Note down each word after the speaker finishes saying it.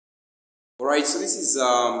Alright, so this is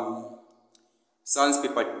Science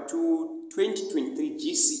Paper 2 2023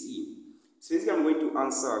 GCE. So basically I'm going to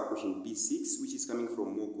answer question B6, which is coming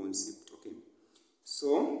from more concept. Okay.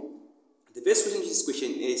 So the first question is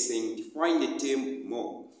question A, saying define the term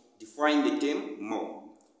more. Define the term more.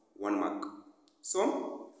 1 mark.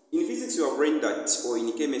 So in physics you have learned that, or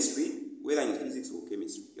in chemistry, whether in physics or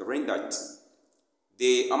chemistry, you have learned that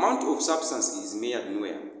the amount of substance is measured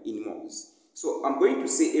where? In moles. So I'm going to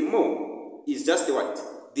say a mole is just the what?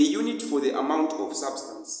 The unit for the amount of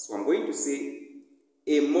substance. So I'm going to say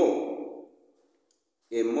a mole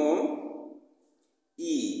is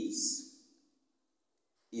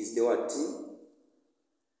the what?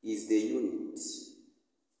 Is the unit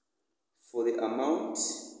for the amount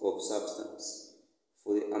of substance.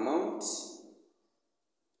 For the amount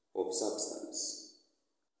of substance.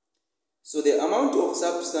 So the amount of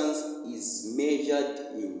substance is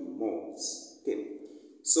measured in moles. Okay.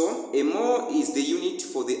 So a mole is the unit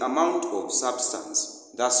for the amount of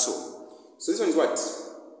substance. That's all. So this one is what?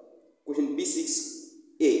 Question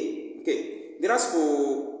B6A. Okay. Then as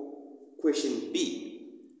for question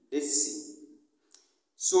B, let's see.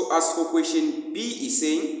 So as for question B is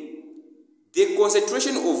saying the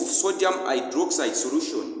concentration of sodium hydroxide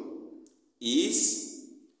solution is,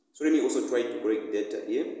 so let me also try to correct data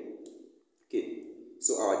here. Okay.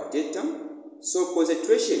 So our data, so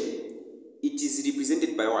concentration, it is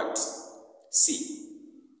represented by what? C.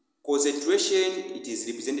 Concentration, it is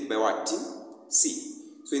represented by what? C.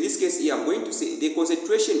 So in this case here, I'm going to say the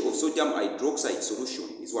concentration of sodium hydroxide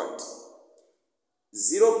solution is what?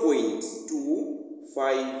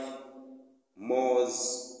 0.25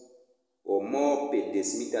 moles or more per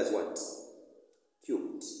decimeters what?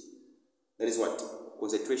 Cubed. That is what?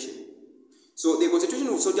 Concentration. So the concentration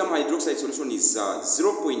of sodium hydroxide solution is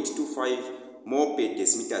 0.25 more per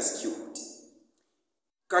decimeters cubed.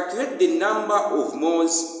 Calculate the number of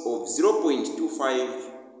moles of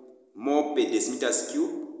 0.25 more per decimeters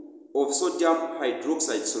cube of sodium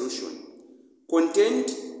hydroxide solution contained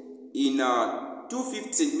in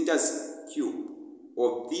 250 centimeters cube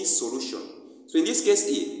of this solution. So in this case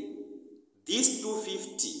here, this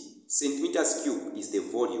 250 centimeters cube is the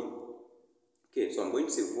volume. Okay, so I'm going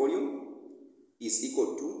to say volume is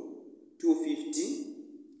equal to 250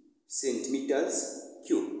 centimeters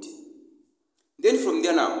cubed. Then from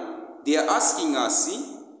there now, they are asking us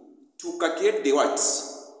to calculate the what?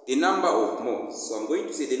 The number of moles. So I'm going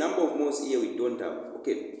to say the number of moles here we don't have.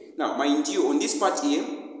 Okay. Now, mind you, on this part here,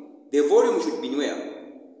 the volume should be where?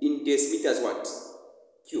 In decimeters what?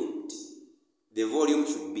 Cubed. The volume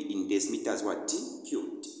should be in decimeters what?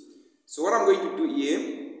 Cubed. So what I'm going to do here,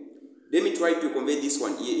 let me try to convert this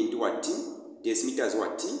one here into what? Decimeters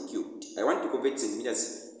what? Cubed. I want to convert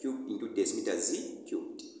centimeters cubed into decimeters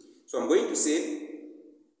cubed. So I'm going to say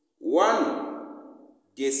 1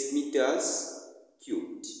 decimeters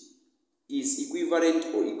cubed is equivalent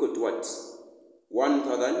or equal to what?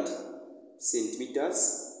 1000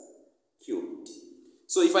 centimeters cubed.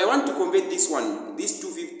 So if I want to convert this one, this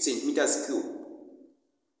 250 centimeters cubed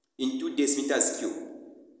into decimeters cubed,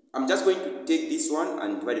 I'm just going to take this one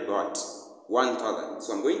and divide it by what? 1000.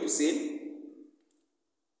 So I'm going to say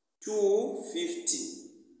 250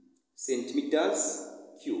 centimeters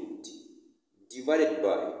cubed divided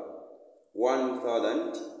by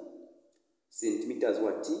 1000 centimeters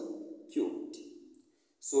what? Cubed.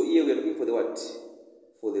 So here we are looking for the what?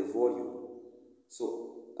 For the volume.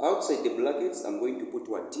 So outside the brackets I'm going to put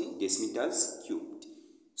what? Decimeters cubed.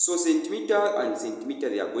 So centimeter and centimeter,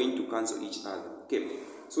 they are going to cancel each other. Okay.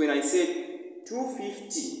 So when I said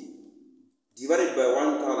 250 divided by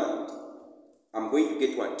 1000, I'm going to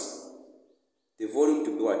get what? The volume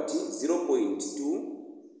to be what?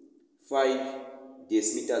 0.25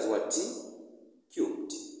 decimeters what?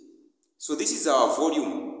 Cubed. So this is our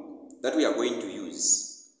volume that we are going to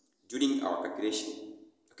use during our calculation.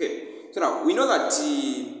 Okay. So now we know that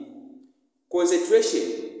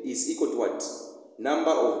concentration is equal to what?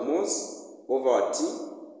 Number of moles over what?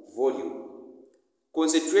 Volume.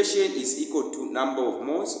 Concentration is equal to number of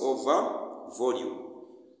moles over volume.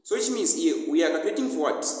 So which means here we are calculating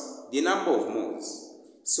for what? The number of moles.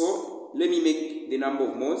 So let me make the number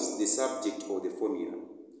of moles the subject of the formula.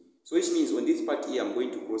 So which means on this part here I'm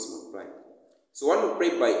going to cross multiply. So 1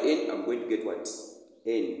 multiplied by n, I'm going to get what?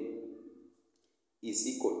 N is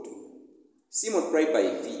equal to C multiplied by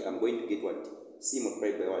V, I'm going to get what? C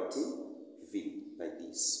multiplied by what? V, like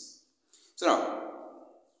this. So now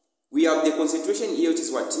we have the concentration here, which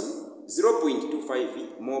is what?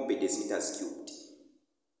 0.25 more per decimeters cubed.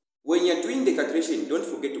 When you are doing the calculation, don't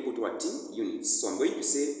forget to put what? Units. So I'm going to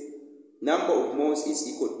say number of moles is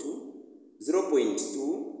equal to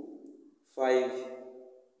 0.25 5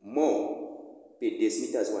 more per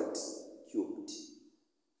decimeters what? Cubed.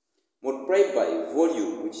 Multiplied by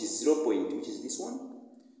volume, which is which is this one.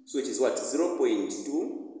 So it is what?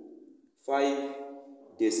 0.25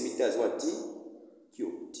 decimeters what?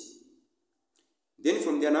 Cubed. Then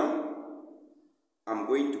from there now, I'm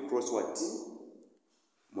going to cross what?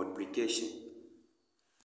 Multiplication.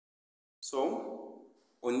 So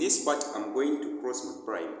on this part, I'm going to cross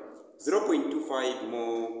multiply 0.25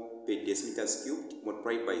 more per decimeters cubed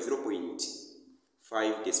multiplied by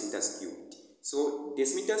 0.5 decimeters cubed. So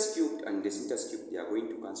decimeters cubed and decimeters cubed, they are going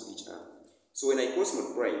to cancel each other. So when I cross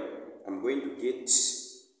multiply, I'm going to get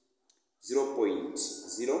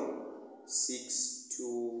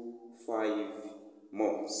 0.0625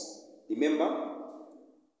 moles. Remember,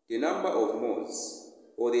 the number of moles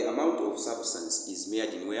or the amount of substance is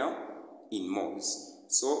measured in where? In moles.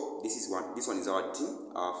 So this one is our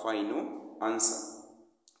final answer.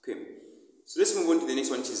 Okay. So let's move on to the next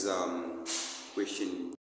one, which is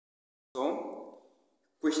question. So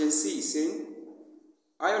question C is saying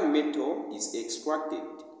iron metal is extracted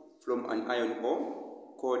from an iron ore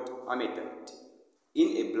called hematite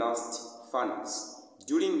in a blast furnace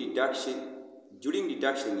during reduction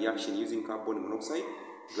reaction using carbon monoxide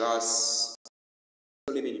gas.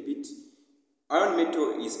 So let me repeat. Iron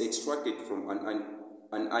metal is extracted from an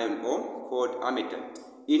iron ore called hematite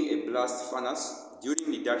in a blast furnace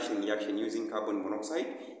during reduction reaction using carbon monoxide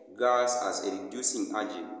gas as a reducing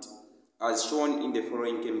agent, as shown in the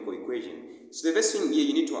following chemical equation. So the first thing here,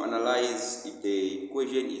 you need to analyze if the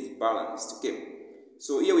equation is balanced. Okay.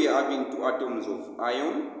 So here we are having 2 atoms of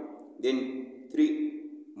iron, then 3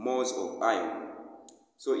 moles of iron.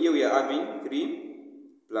 So here we are having 3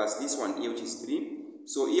 plus this one here, which is 3.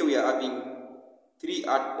 So here we are having 6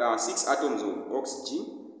 atoms of oxygen.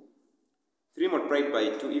 3 multiplied by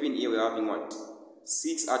 2, even here we are having what?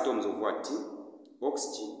 6 atoms of what?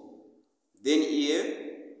 Oxygen. Then here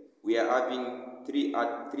we are having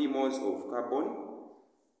 3 moles of carbon.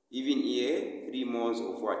 Even here 3 moles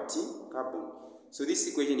of what? Carbon. So this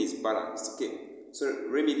equation is balanced. Okay. So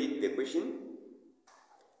let me read the question.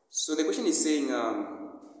 So the question is saying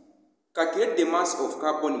calculate the mass of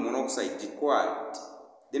carbon monoxide required.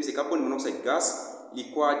 Then the carbon monoxide gas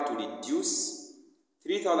required to reduce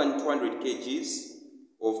 3,200 kg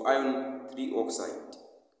of iron 3 oxide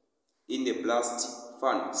in the blast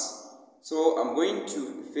furnace. So I'm going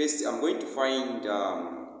to find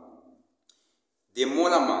the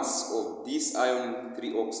molar mass of this iron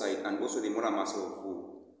 3 oxide and also the molar mass of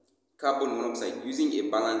carbon monoxide using a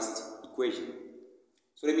balanced equation.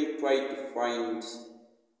 So let me try to find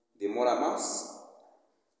the molar mass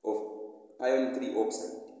of iron 3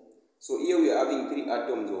 oxide. So here we are having 3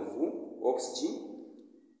 atoms of oxygen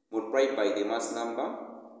multiplied by the mass number.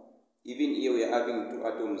 Even here we are having 2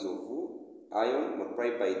 atoms of iron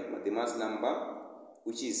multiplied by the mass number,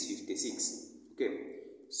 which is 56. Okay.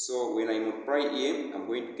 So when I multiply here, I'm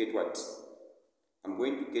going to get what? I'm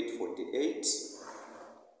going to get 48.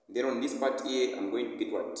 Then on this part here, I'm going to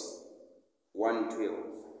get what? 112.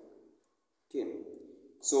 Okay.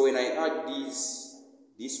 So when I add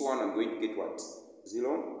this one, I'm going to get what?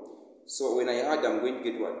 0. So when I add, I'm going to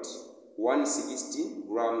get what? 160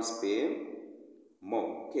 grams per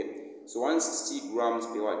mole. Okay. So 160 grams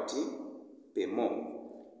per what? Per mole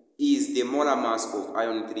is the molar mass of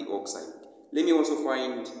iron 3 oxide. Let me also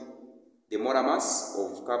find the molar mass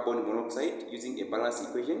of carbon monoxide using a balanced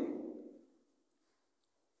equation.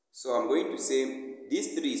 So I'm going to say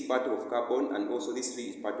this 3 is part of carbon and also this 3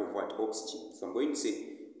 is part of what? Oxygen. So I'm going to say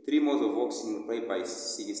 3 moles of oxygen multiplied by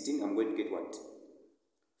 16, I'm going to get what?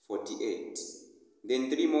 48. Then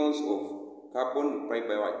 3 moles of carbon multiplied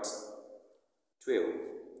by what? 12.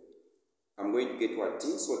 I'm going to get what?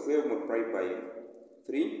 So 12 multiplied by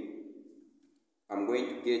 3, I'm going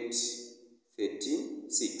to get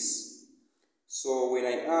 36. So when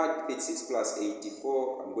I add 36 plus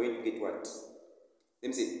 84, I'm going to get what? Let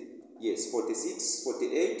me see. Yes,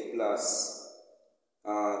 48 plus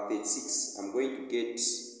 36, I'm going to get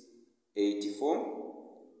 84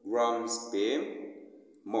 grams per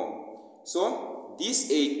mole. So this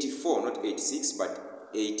 84, not 86, but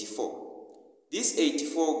 84. This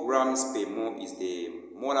 84 grams per mole is the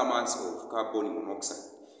molar mass of carbon monoxide.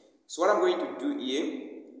 So what I'm going to do here,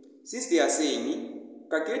 since they are saying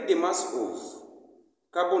calculate the mass of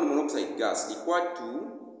carbon monoxide gas required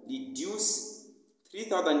to reduce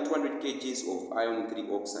 3,200 kg of iron 3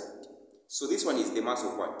 oxide. So this one is the mass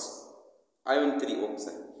of what? Iron 3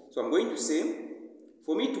 oxide. So I'm going to say,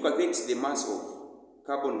 for me to calculate the mass of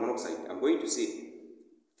carbon monoxide, I'm going to say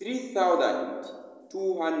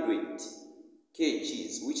 3,200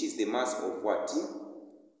 kg, which is the mass of what?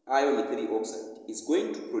 iron 3 oxide is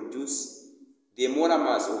going to produce the molar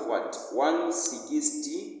mass of what?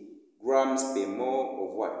 160 grams per mole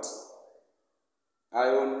of what?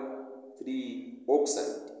 Iron 3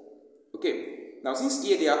 oxide. Okay. Now, since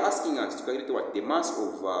here they are asking us to calculate what? The mass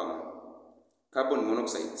of carbon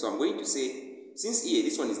monoxide. So I'm going to say, since here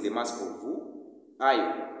this one is the mass of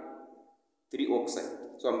iron 3 oxide.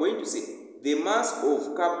 So I'm going to say the mass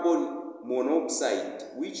of carbon monoxide,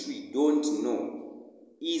 which we don't know,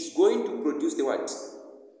 is going to produce the what?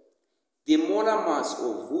 The molar mass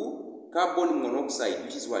of carbon monoxide,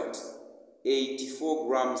 which is what? 84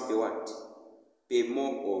 grams per what? Per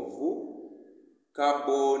mole of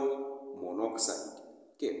carbon monoxide.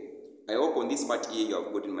 Okay. I hope on this part here you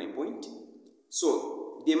have gotten my point.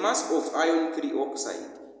 So the mass of iron 3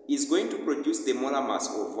 oxide is going to produce the molar mass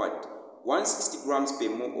of what? 160 grams per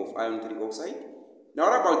mole of iron 3 oxide.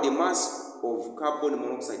 Now what about the mass of carbon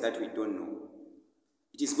monoxide that we don't know?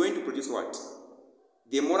 It is going to produce what?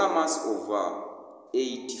 The molar mass of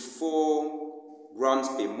 84 grams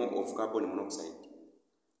per mole of carbon monoxide.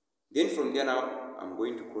 Then from there now, I'm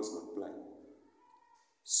going to cross multiply.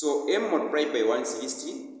 So M multiplied by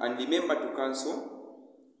 160, and remember to cancel.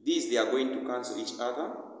 These they are going to cancel each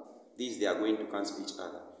other. These they are going to cancel each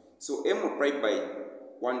other. So M multiplied by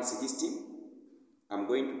 160, I'm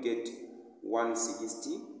going to get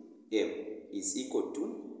 160 M is equal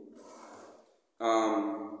to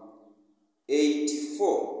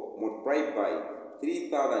 84 multiplied by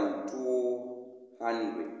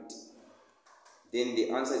 3,200. Then the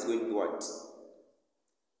answer is going to be what?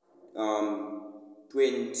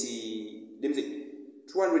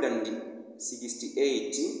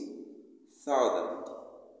 268,000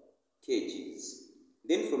 kgs.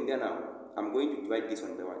 Then from there now, I'm going to divide this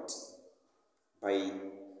one by what? By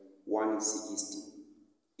 160.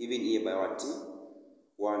 Even here by what?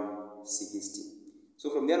 160. So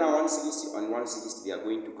from there now, 160 and 160, they are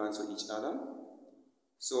going to cancel each other.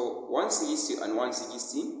 So 160 and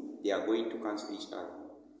 160, they are going to cancel each other.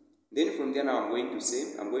 Then from there now, I'm going to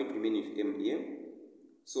remain with M here.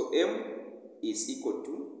 So M is equal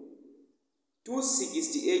to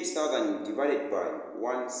 268,000 divided by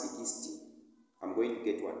 160. I'm going to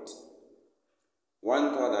get what?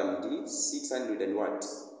 1,600 and what?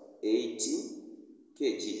 80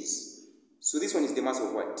 kgs. So this one is the mass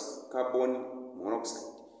of what? Carbon monoxide.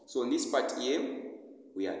 So on this part here,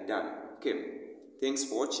 we are done. Okay. Thanks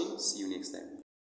for watching. See you next time.